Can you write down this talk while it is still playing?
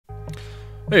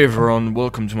Hey everyone,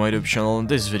 welcome to my YouTube channel. In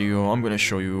this video I'm gonna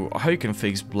show you how you can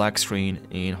fix black screen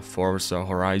in Forza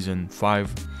Horizon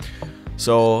 5.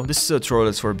 So this is a tutorial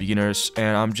that's for beginners,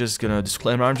 and I'm just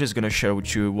gonna share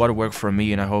with you what worked for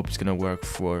me, and I hope it's gonna work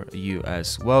for you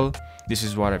as well. This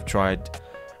is what I've tried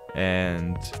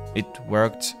and it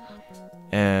worked,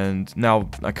 and now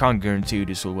I can't guarantee you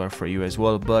this will work for you as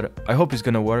well, but I hope it's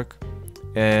gonna work.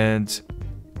 And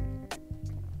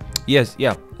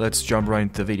let's jump right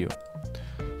into the video.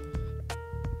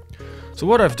 So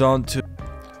what I've done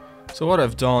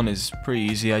is pretty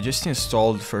easy. I just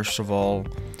installed, first of all,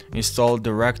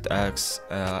 DirectX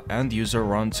end user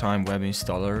runtime web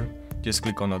installer. Just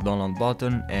click on the download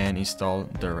button and install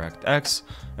DirectX.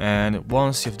 And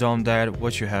once you've done that,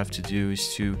 what you have to do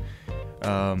is to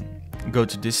go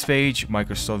to this page,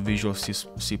 Microsoft Visual C++,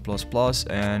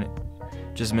 and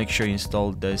just make sure you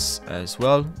install this as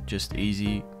well. Just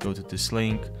easy. Go to this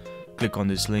link, click on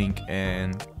this link,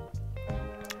 and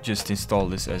just install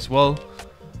this as well.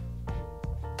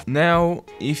 Now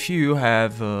if you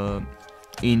have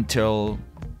Intel,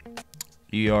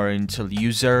 you are Intel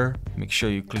user, make sure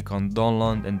you click on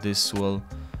download, and this will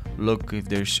look if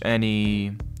there's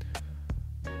any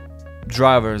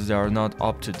drivers that are not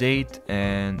up to date,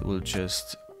 and will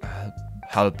just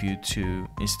help you to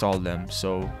install them.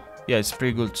 So yeah, it's a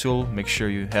pretty good tool. Make sure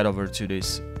you head over to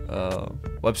this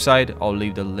website. I'll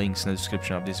leave the links in the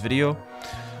description of this video.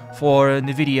 For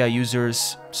NVIDIA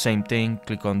users, same thing,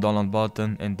 click on download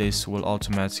button and this will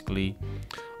automatically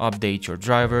update your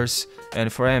drivers.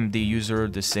 And for AMD user,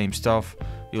 the same stuff.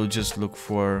 You'll just look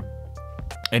for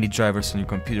any drivers on your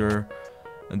computer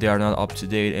and they are not up to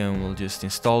date, and we'll just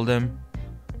install them.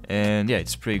 And yeah,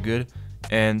 it's pretty good.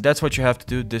 And that's what you have to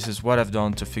do. This is what I've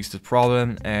done to fix the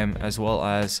problem, as well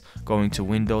as going to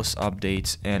Windows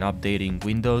updates and updating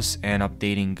Windows, and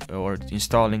updating or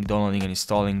installing, downloading and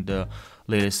installing the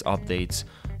latest updates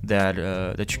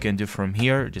that you can do from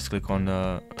here. Just click on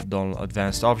download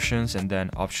advanced options and then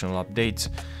optional updates.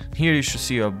 Here you should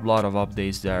see a lot of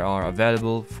updates that are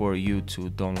available for you to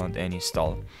download and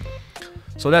install.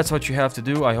 So that's what you have to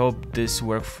do. I hope this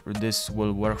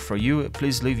will work for you.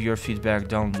 Please leave your feedback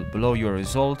down below, your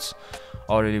results.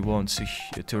 I already want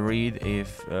to read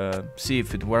see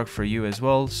if it worked for you as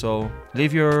well. So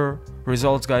leave your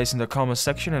results, guys, in the comment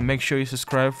section, and make sure you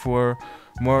subscribe for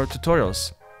more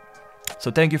tutorials.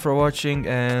 So thank you for watching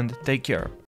and take care.